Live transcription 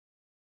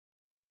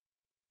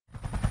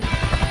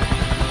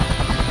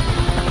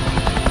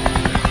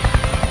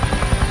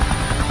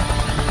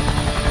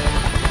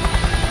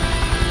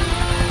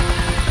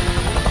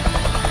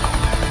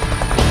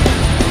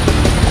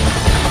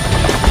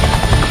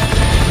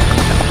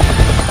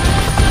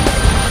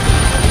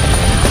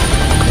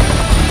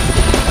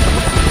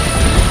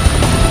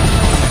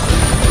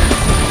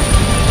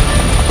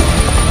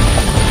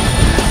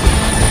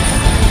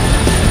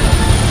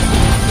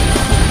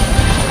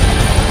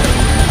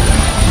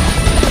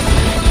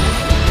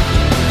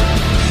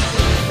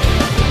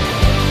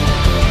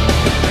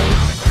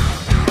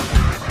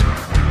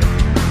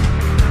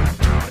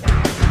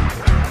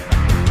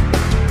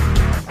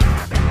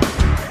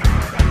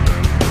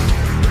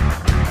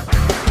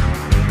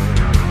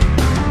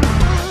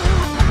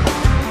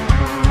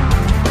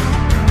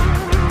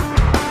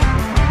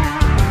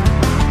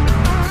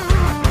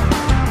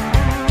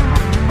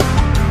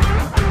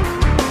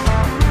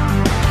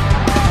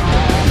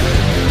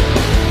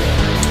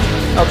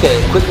Okay,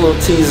 quick little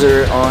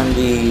teaser on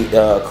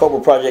the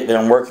Cobra project that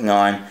I'm working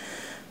on.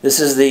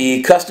 This is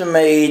the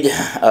custom-made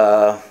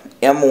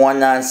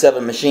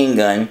M197 machine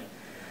gun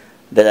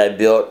that I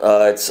built.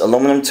 It's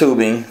aluminum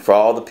tubing for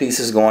all the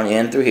pieces going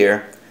in through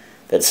here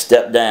that's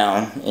stepped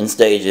down in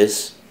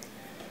stages.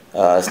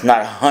 It's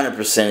not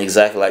 100%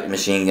 exactly like the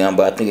machine gun,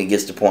 but I think it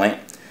gets the point.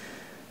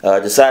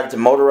 Decided to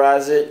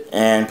motorize it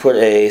and put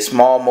a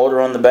small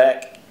motor on the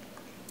back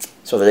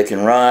so that it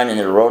can run and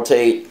it'll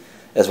rotate,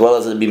 as well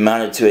as it'll be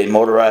mounted to a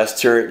motorized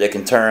turret that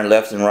can turn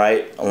left and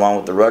right along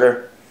with the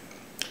rudder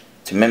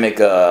to mimic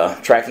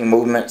tracking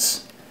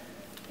movements.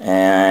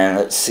 And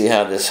let's see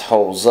how this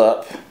holds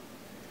up.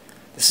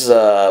 This is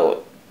a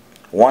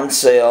one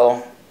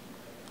cell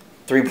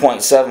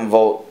 3.7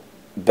 volt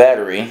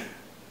battery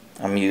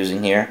I'm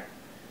using here.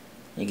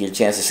 You get a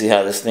chance to see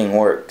how this thing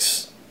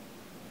works.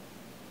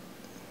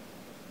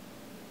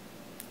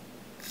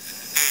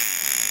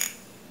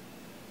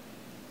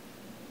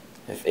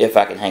 If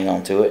I can hang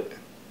on to it.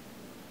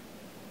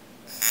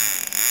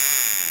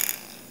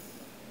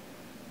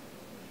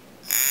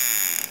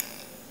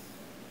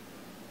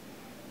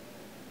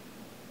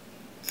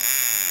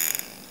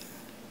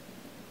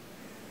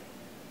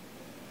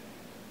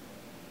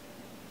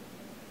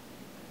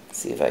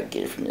 See if I can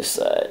get it from this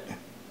side.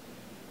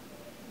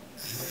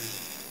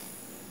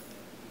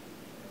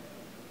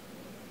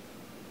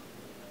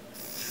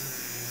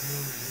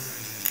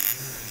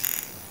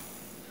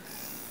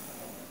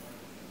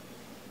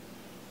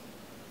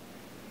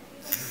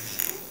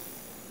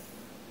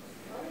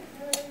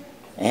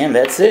 And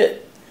that's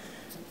it.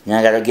 Now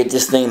I gotta get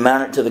this thing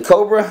mounted to the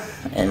Cobra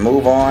and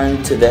move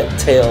on to that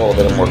tail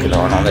that I'm working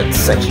on that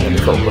section of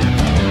the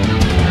Cobra.